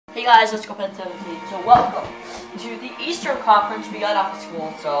Hey guys, let's go play 17. So welcome to the Eastern Conference. We got off of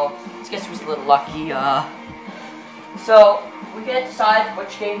school, so I guess we was a little lucky. So we can decide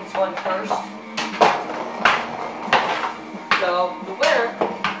which game is going first. So the winner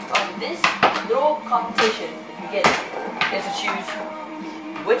of this little competition, if you get it, is to choose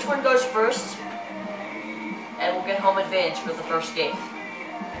which one goes first, and we'll get home advantage for the first game.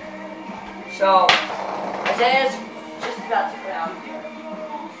 So Isaiah's just about to go down here.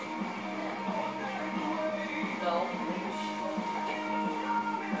 So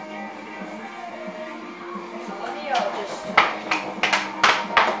let me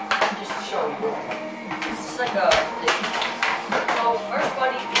just show you. This is like a thing. So first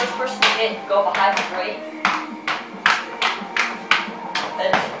person to hit, go behind the grate.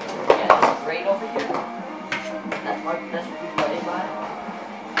 And yeah, there's a grate over here. That's what we play by.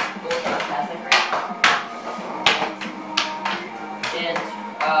 Go past the grate. And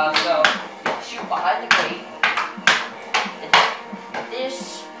so shoot behind the grate. This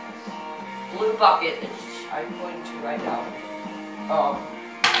blue bucket that I'm pointing to right now.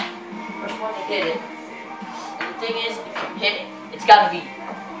 First one to hit it. And the thing is, if you hit it, it's gotta be,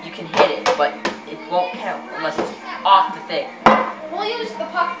 you can hit it, but it won't count unless it's off the thing. We'll use the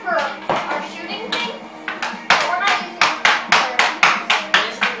puck for our shooting thing. We're not using the puck for...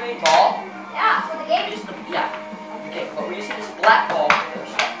 This is the green ball. Yeah, for the game. Yeah. Okay, but we're using this black ball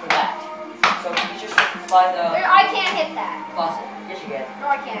for that. So you just slide the... I can't hit that. Closet. Yes, you can. No,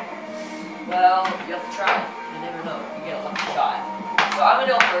 I can't. Well, you have to try it. You never know. You get a lucky shot. So I'm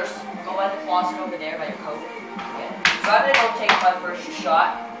gonna go first. Go by the closet over there by your coat. Okay. So I'm gonna go take my first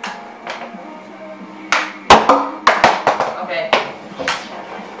shot. Okay.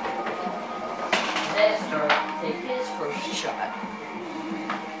 Then start take his first shot.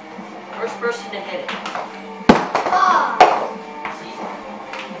 First person to hit it. Ah. See?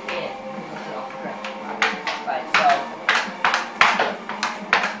 You can. Push it off the ground. Right, so.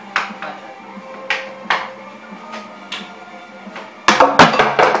 My turn.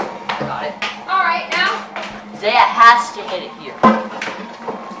 I got it. Alright, now. Zaya has to hit it here.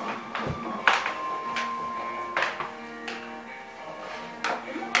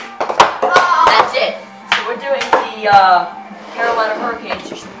 That's it. So we're doing the Carolina Hurricanes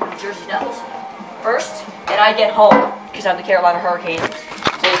versus New Jersey Devils first, and I get home because I'm the Carolina Hurricanes.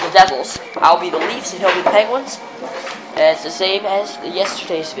 Zaya's the Devils. I'll be the Leafs, and he'll be the Penguins. And it's the same as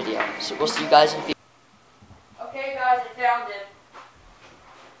yesterday's video. So we'll see you guys in a few. Okay, guys, I found him.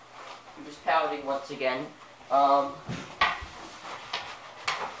 I'm just pouting once again.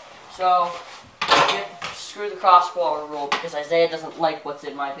 So, screw the crossbar rule because Isaiah doesn't like what's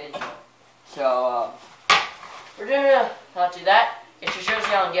in my video. So, we're gonna not do that. Get your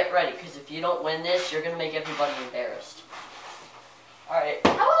jersey on and get ready, because if you don't win this, you're gonna make everybody embarrassed. Alright.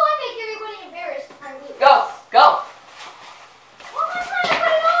 How will I make everybody embarrassed if I lose? Go! Go! Well, I'm trying to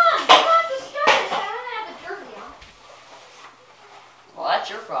put it on! You don't have to start it. I don't have the jersey on. Well, that's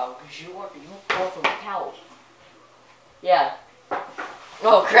your problem, because you weren't going from the towel. Yeah.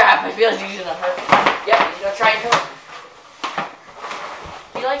 Oh crap, I feel like he's gonna hurt me. Yep, he's gonna try and hurt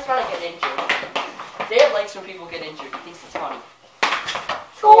me. He likes trying to get injured. Dad likes when people get injured. He thinks it's funny.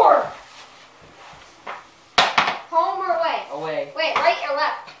 Score! Home or away? Away. Wait, right or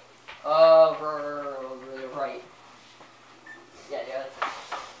left? Right. Yeah.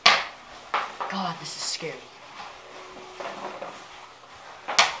 God, this is scary.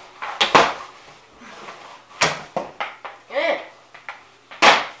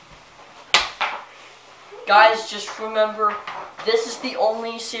 Guys, just remember, this is the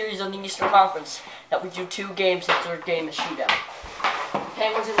only series on the Eastern Conference that we do 2 games, the third game is shootout.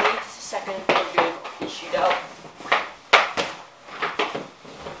 Penguins and Leafs, second and third game is shootout.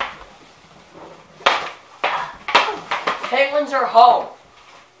 Penguins are home.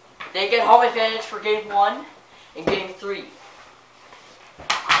 They get home advantage for game 1 and game 3.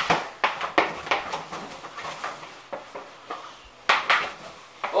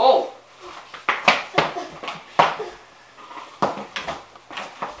 Oh!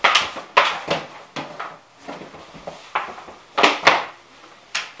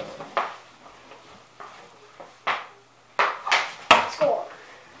 Score.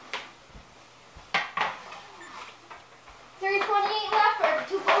 3:28 left, or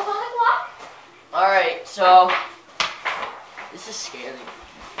 2 goals on the clock. Alright, so this is scary.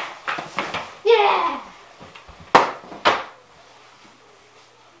 Yeah!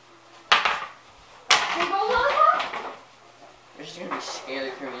 3 goals on the clock? This is gonna be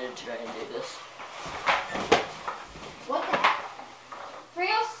scary for me to try and do this. What the heck?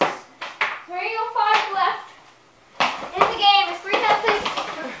 3:05 left in the game. It's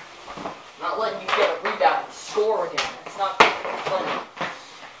 3-0.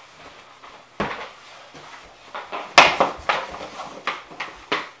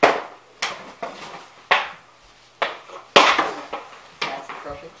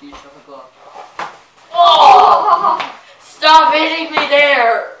 perfect use of a glove. Oh! Stop hitting me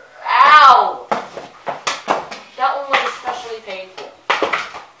there! Ow! That one was especially painful.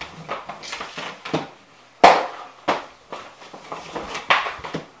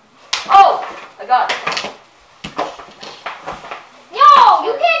 Oh! I got it. No!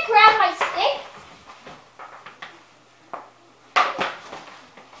 You can't grab my stick!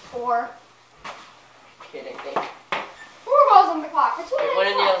 4. Kidding me. 4 balls on the clock. For 2 minutes One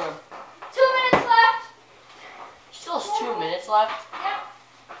in the left. other room. 2 minutes left. Still has 2 minutes left? Yep.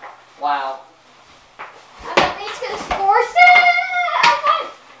 Wow. I'm at least gonna score 6.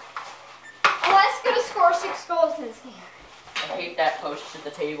 I'm at least gonna score 6 goals in this game. I hate that post at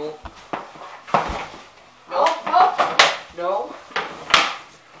the table. Nope. Nope. No?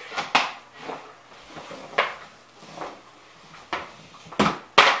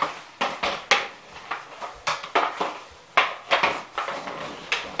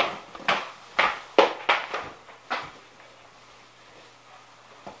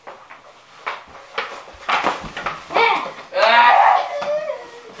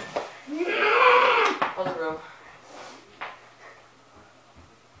 Other room.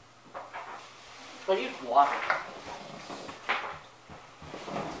 I need water.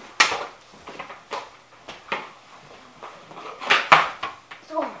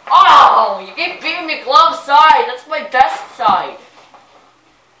 Oh, you keep beating me glove side. That's my best side.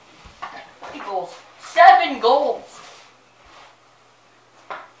 3 goals. 7 goals.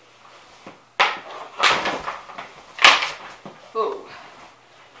 Ooh.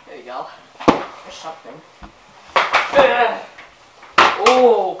 There you go. There's something.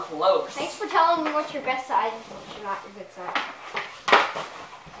 Oh, close. Thanks for telling me what's your best side and what's not your good side.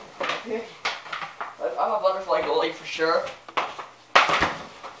 I'm a butterfly goalie for sure.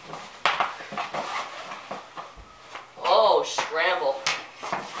 Oh, scramble.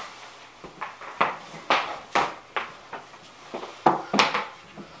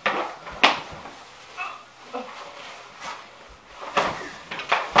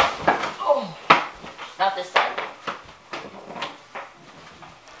 Oh, not this time.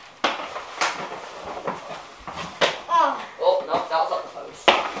 Oh. Oh, no, that was up the post.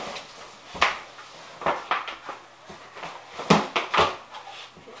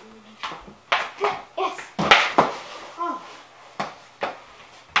 Yes. Oh.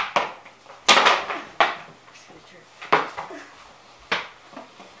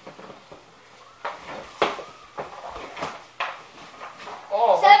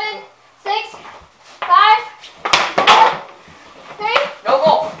 Oh, 7, 6, 5, 4, 3, no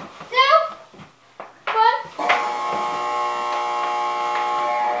goal. 2, 1.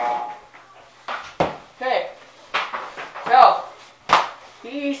 Okay. So,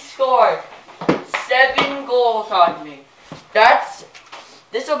 he scored 7 goals on me.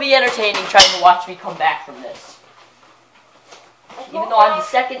 This will be entertaining trying to watch me come back from this. Even though I'm the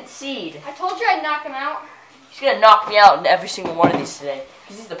 2nd seed. I told you I'd knock him out. He's going to knock me out in every single one of these today.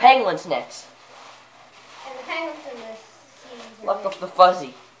 Because he's the Penguins next. And the Penguins in this season. Luck up the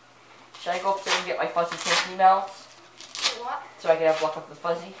fuzzy. Should I go upstairs and get my fuzzy Tiffany mounts? What? So I can have luck up the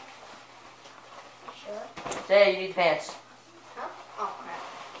fuzzy? Sure. Say, you need pants. Huh? Oh, crap.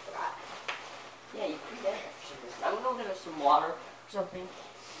 Forgot. Yeah, you can get it for some reason. I'm going to go get us some water or something.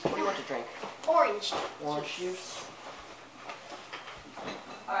 What do you want to drink? Orange. Orange juice.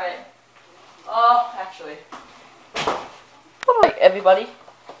 Alright. Actually. Alright, everybody.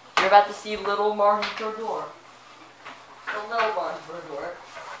 You're about to see little Marty Brodeur. The little Marty Brodeur.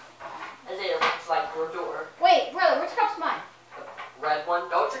 As it looks like Brodeur. Wait, brother, which cup's mine? The red one.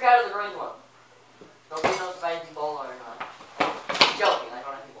 Don't drink out of the green one. Nobody knows if I have Ebola or not. I'm joking, I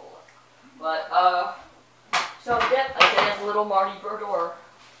don't have Ebola. But, so, yep, I say as little Marty Brodeur.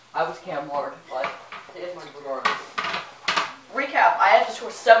 I was Cam Lord, but I say as Marty Brodeur. Recap, I have to score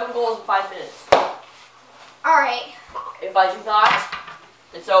 7 goals in 5 minutes. Alright. If I do not,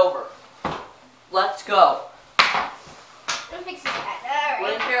 it's over. Let's go. Let me fix this hat.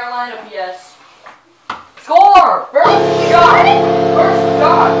 We're in Alright. Carolina, PS. Score! First shot! First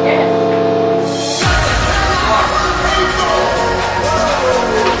shot, yes!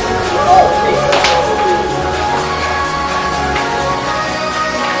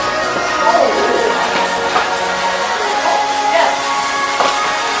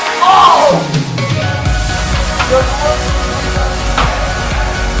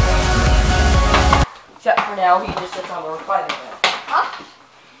 Except for now, he just sits on the recliner bed. Huh?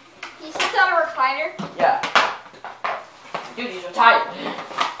 He sits on a recliner. Yeah. Dude, he's retired.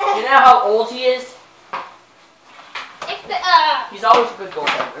 You know how old he is? If the He's always a good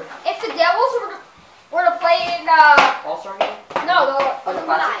goaltender. Devils were to play in All-star game? no, For the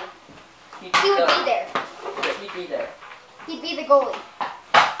line. He would be there. Yeah, he'd be there. He'd be the goalie.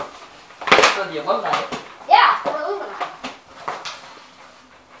 For the alumni. Yeah, for alumni.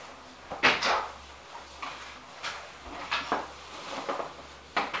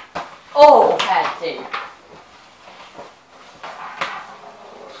 Oh, bad save.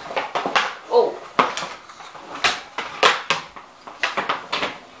 Oh.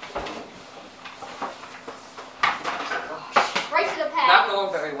 Right to the pad. Not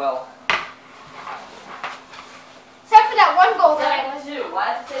going very well. Except for that one goal that I 7-2. Why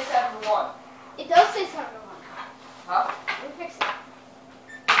does it say 7-1? It does say 7-1. Huh? Let me fix it.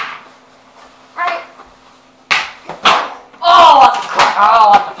 Alright. Oh, at the crack.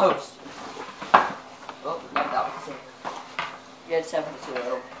 Oh, at the post. Oh, no, that was the same. You had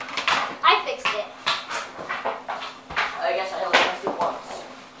 7-2. I fixed it. I guess I only pressed it once.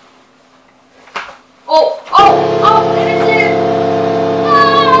 Oh! Oh! Oh! And it's in! No!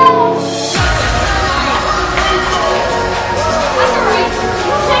 That's alright.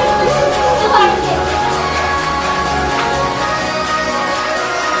 Technically, still have a kick.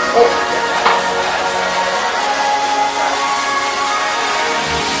 Oh!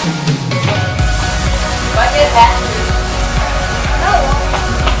 If I get past you. No,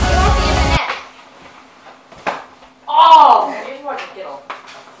 it won't be in the net. Oh! I just wanted to get a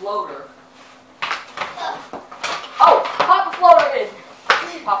floater. Oh! Pop a floater in!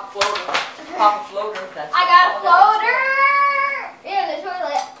 Pop a floater. Pop a floater. That's I got a floater in the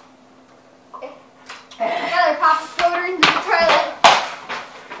toilet. Another pop a floater in the toilet.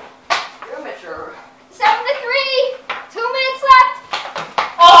 You're mature. 7-3. 2 minutes left.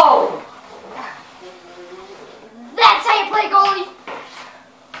 Oh! That's how you play goalie.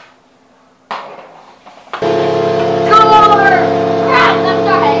 Score! Crap, that's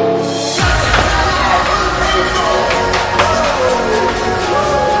our head.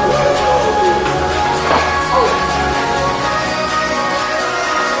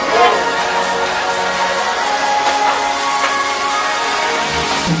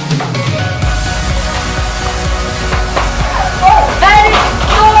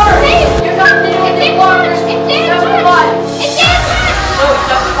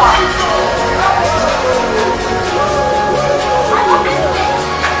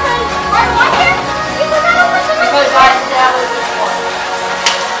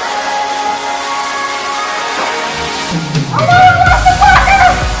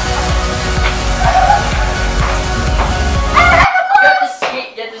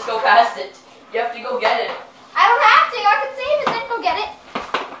 You have to go get it. I don't have to. I can save it then go get it.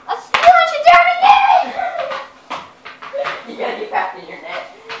 Let's launch it down again. You gotta get back in your net.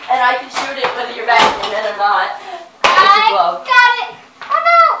 And I can shoot it whether you're back in your net or not. I got it. Oh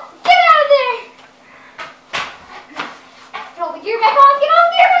no. Get out of there. Get all the gear back on. Get all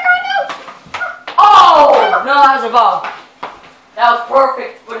the gear back on. No. Oh! No, that was a ball. That was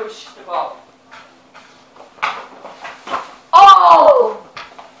perfect, but it was just a ball. Oh!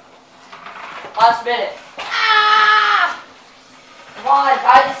 Last minute. Ah! Come on,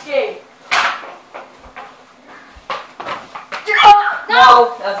 tie this game. No.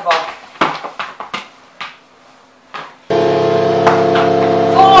 No, that's a ball.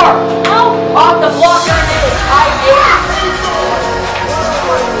 4! No. On the blocker it is. I did.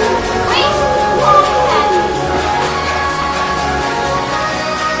 Wait.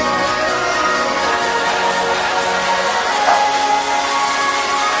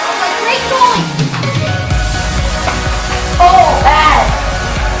 Great goalie. Oh, bad.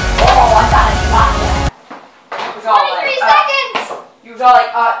 Oh, I thought I blocked that. It was all 23 like, seconds. you was all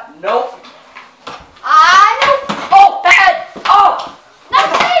like, nope. Nope. Oh, bad. Oh. No,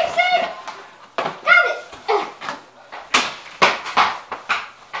 save. Got it.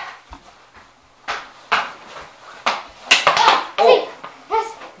 Oh. Yes.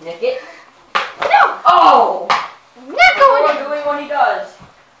 Nick it. No. Oh. Not going in. Doing what he does.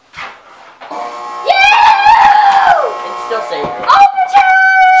 Yeah! It's still safe. Overtime!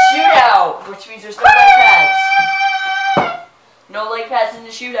 Shootout, which means there's no leg pads. No leg pads in the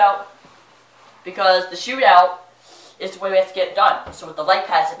shootout. Because the shootout is the way we have to get it done. So with the leg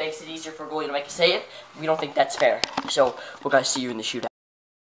pads, it makes it easier for a goalie to make a save. We don't think that's fair. So we're going to see you in the shootout.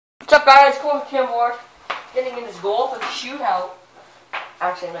 What's up, guys? Cool, Kim Ward. Getting in this goal for the shootout.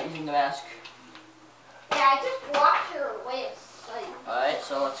 Actually, I'm not using the mask. Yeah, I just blocked your way of sight. Alright,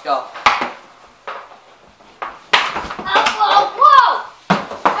 so let's go. Whoa!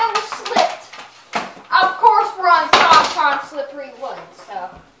 I almost slipped. Of course, we're on soft, on slippery wood, so.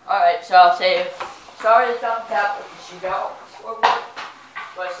 Alright, so I'll say, sorry it's not tap with the shootout scoreboard,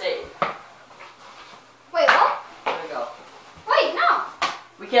 but I say, Wait, what? there we go. Wait, no.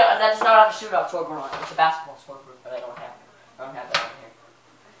 can't. That's not a shootout scoreboard on it. It's a basketball scoreboard, but I don't have that on here.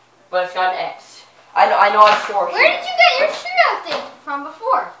 But it's got an X. I know I score. Where did you get your shootout thing from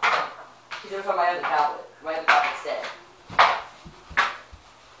before? Because it was on my other tablet. My other tablet's dead.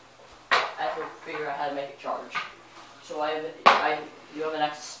 I have to figure out how to make it charge. So you have an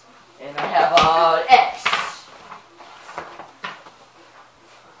X, and I have an X.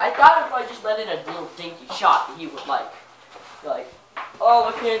 I thought if I just let in a little dinky shot, that he would like, oh,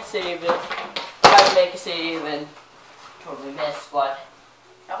 I can't save it. Try to make a save and totally miss, but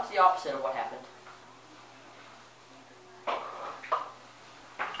that was the opposite of what happened.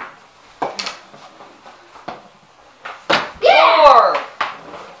 Yeah!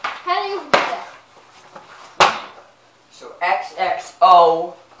 How do you do that? So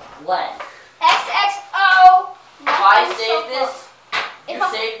XXO blank. XXO. If I save this, you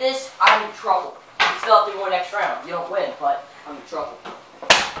save this, I'm in trouble. You still have to go next round. You don't win, but I'm in trouble.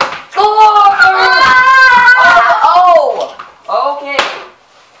 Score! Oh! Okay.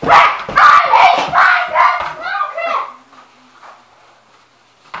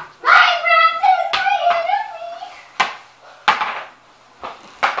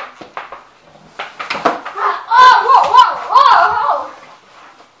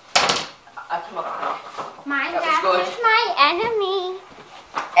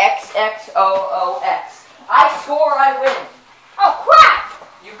 XXOOX. I score, I win. Oh crap!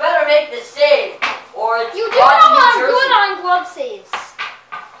 You better make the save, or it's you do know I'm good on glove saves.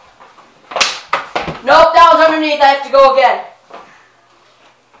 Nope, that was underneath. I have to go again.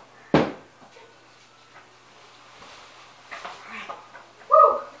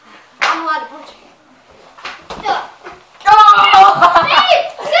 Woo! I'm allowed to punch you.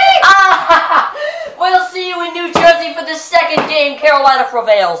 We'll see you in New Jersey for the second game. Carolina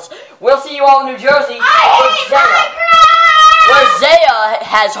prevails. We'll see you all in New Jersey. Where Zaya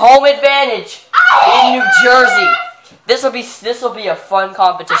has home advantage in New Jersey. This will be a fun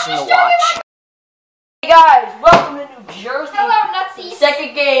competition to watch. Hey guys, welcome to New Jersey. Hello, Nutsies.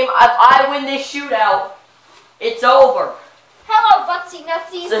 Second game. If I win this shootout, it's over. Hello, Butsy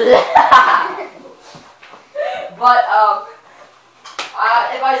Nutsies. But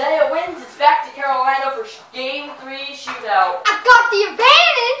if Isaiah wins, it's back to Carolina for game 3 shootout. I got the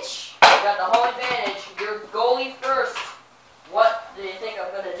advantage. You got the home advantage. Your goalie first. What do you think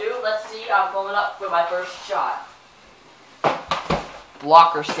I'm gonna do? Let's see. I'm going up for my first shot.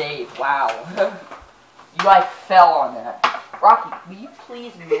 Blocker save. Wow. You like fell on that. Rocky, will you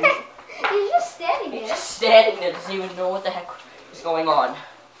please move? You're just standing there. You're just standing there. Doesn't even know what the heck is going on.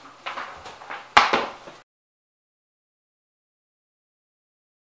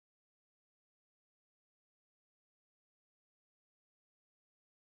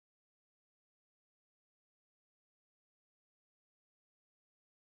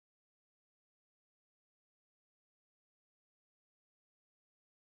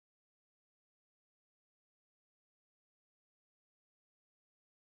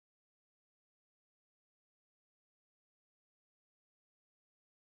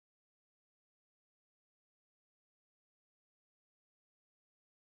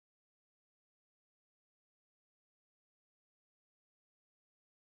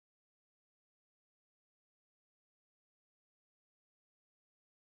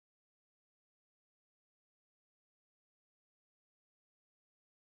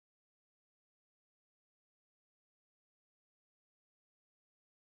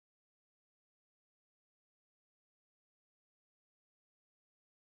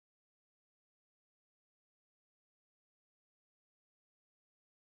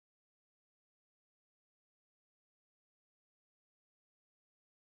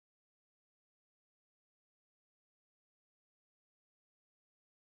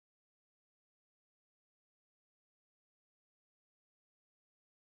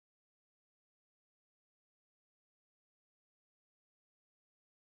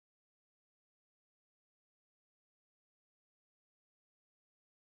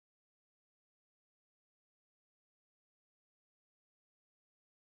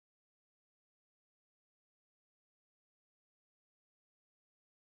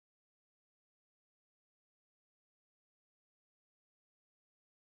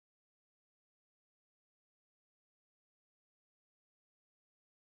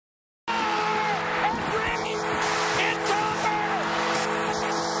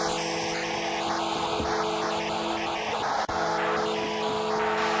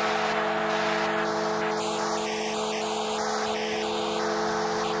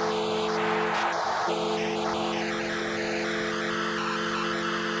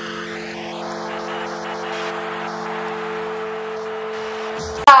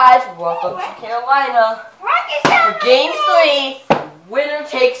 Guys, welcome to Carolina. For game 3, winner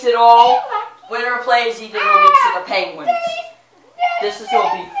takes it all. Winner plays either the Leafs or the Penguins. This is going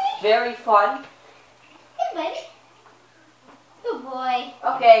to be very fun. Hey, buddy. Good boy.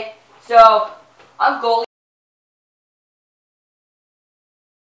 Okay, so I'm goalie.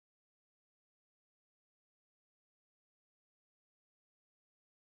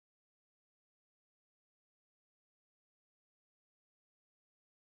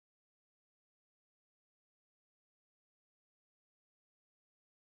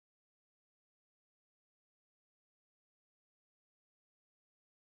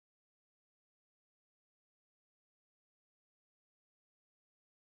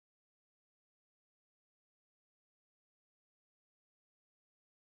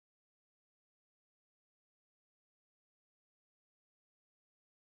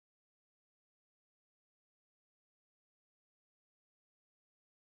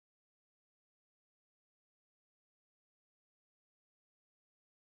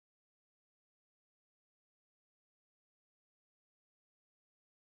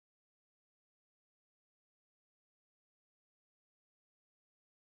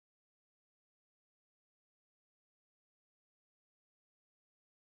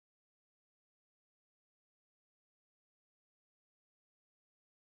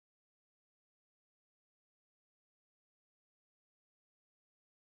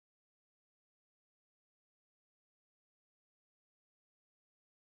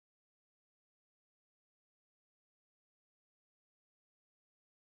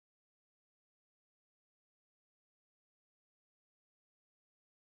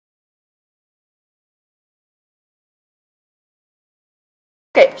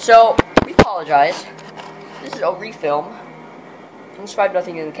 Okay, so we apologize. This is a refilm. This 5-0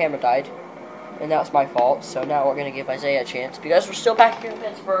 and the camera died. And that's my fault, so now we're going to give Isaiah a chance because we're still back here in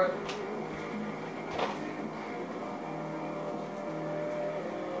Pittsburgh.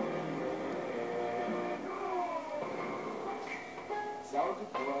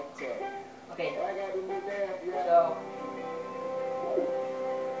 Okay, so,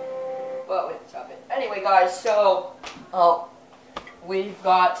 well, wait, stop it. Anyway, guys, so, we've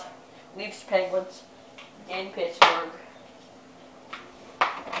got Leafs Penguins in Pittsburgh.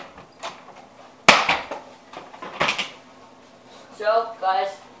 So,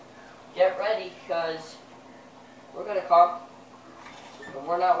 guys, get ready, because we're going to come, but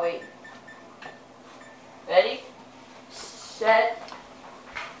we're not waiting. Ready? Set.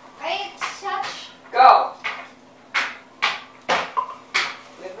 Right, touch. Go!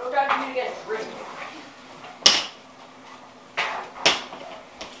 We have no time for you to get a drink.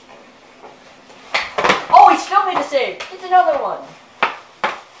 Oh, he still made a save! It's another one!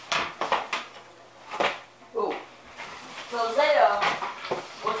 Ooh. So Zeta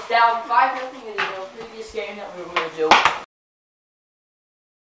was down 5-0 in the previous game that we were going to do.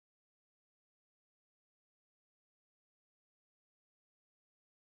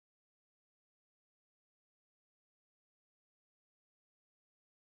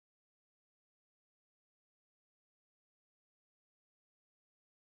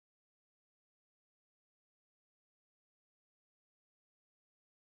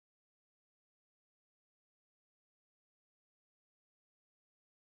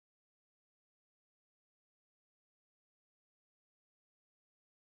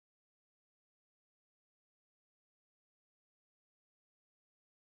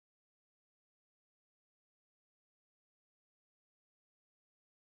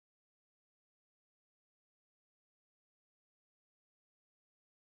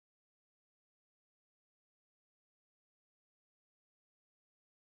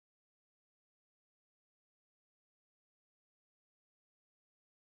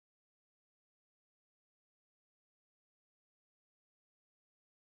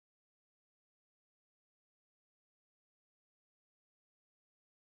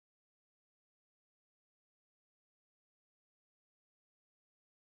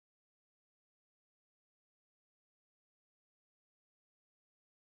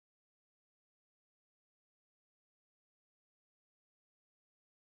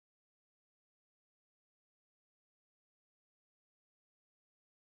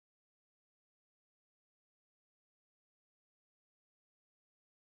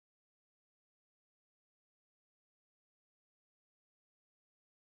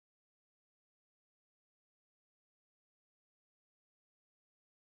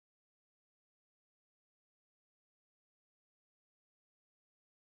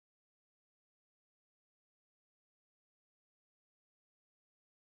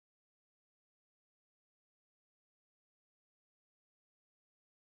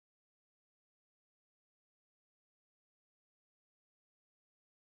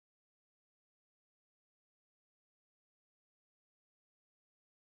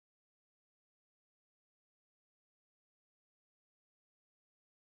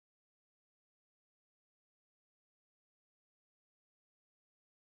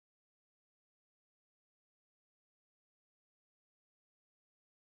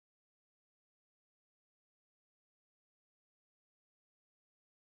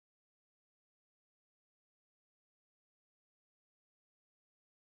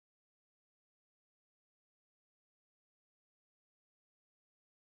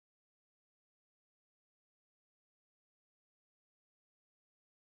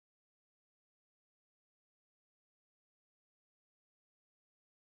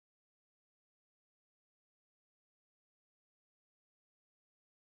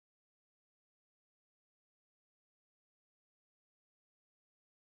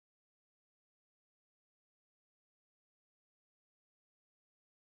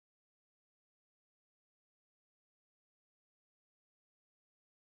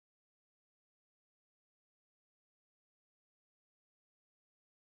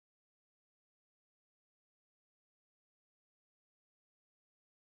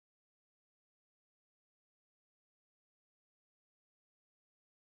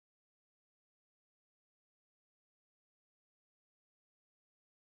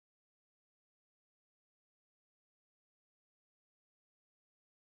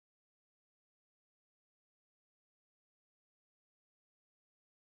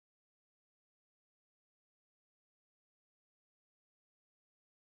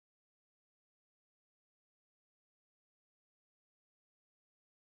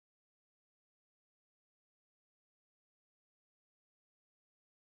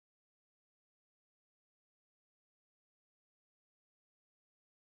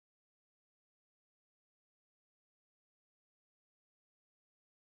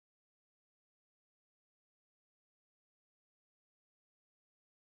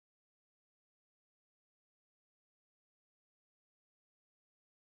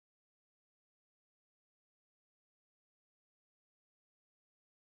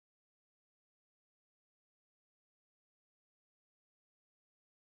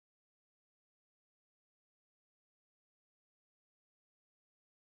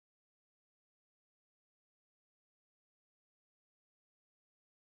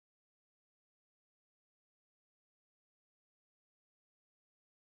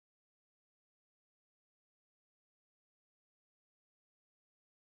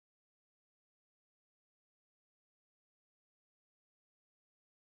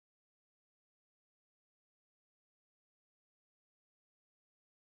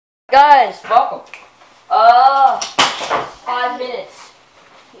 Guys, welcome. 5 minutes.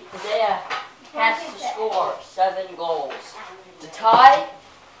 Isaiah has to score 7 goals. The tie.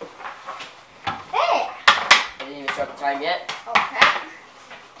 Hey. I didn't even start the time yet. Okay.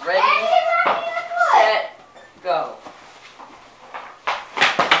 Ready, set, go.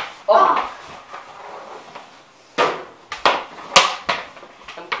 Oh.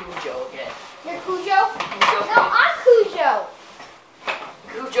 I'm Cujo again. You're Cujo? Cujo. No, I'm Cujo.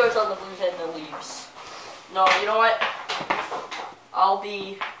 Cujo's on the Blues and the Leaves. No, you know what? I'll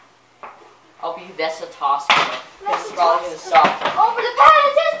be Vesa Tosca. This is probably gonna suck. Over the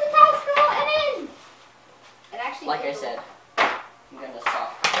pad, test the Tosca and in. It actually. Like I said, I'm gonna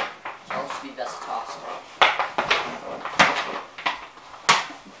suck. So I'll just be Vesa Tosca.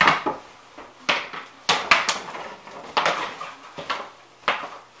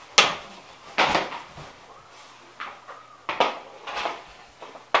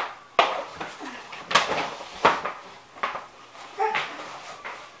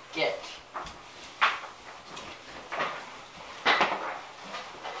 Get.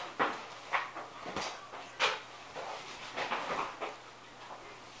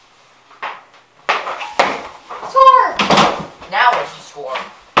 Score. Now it's a score.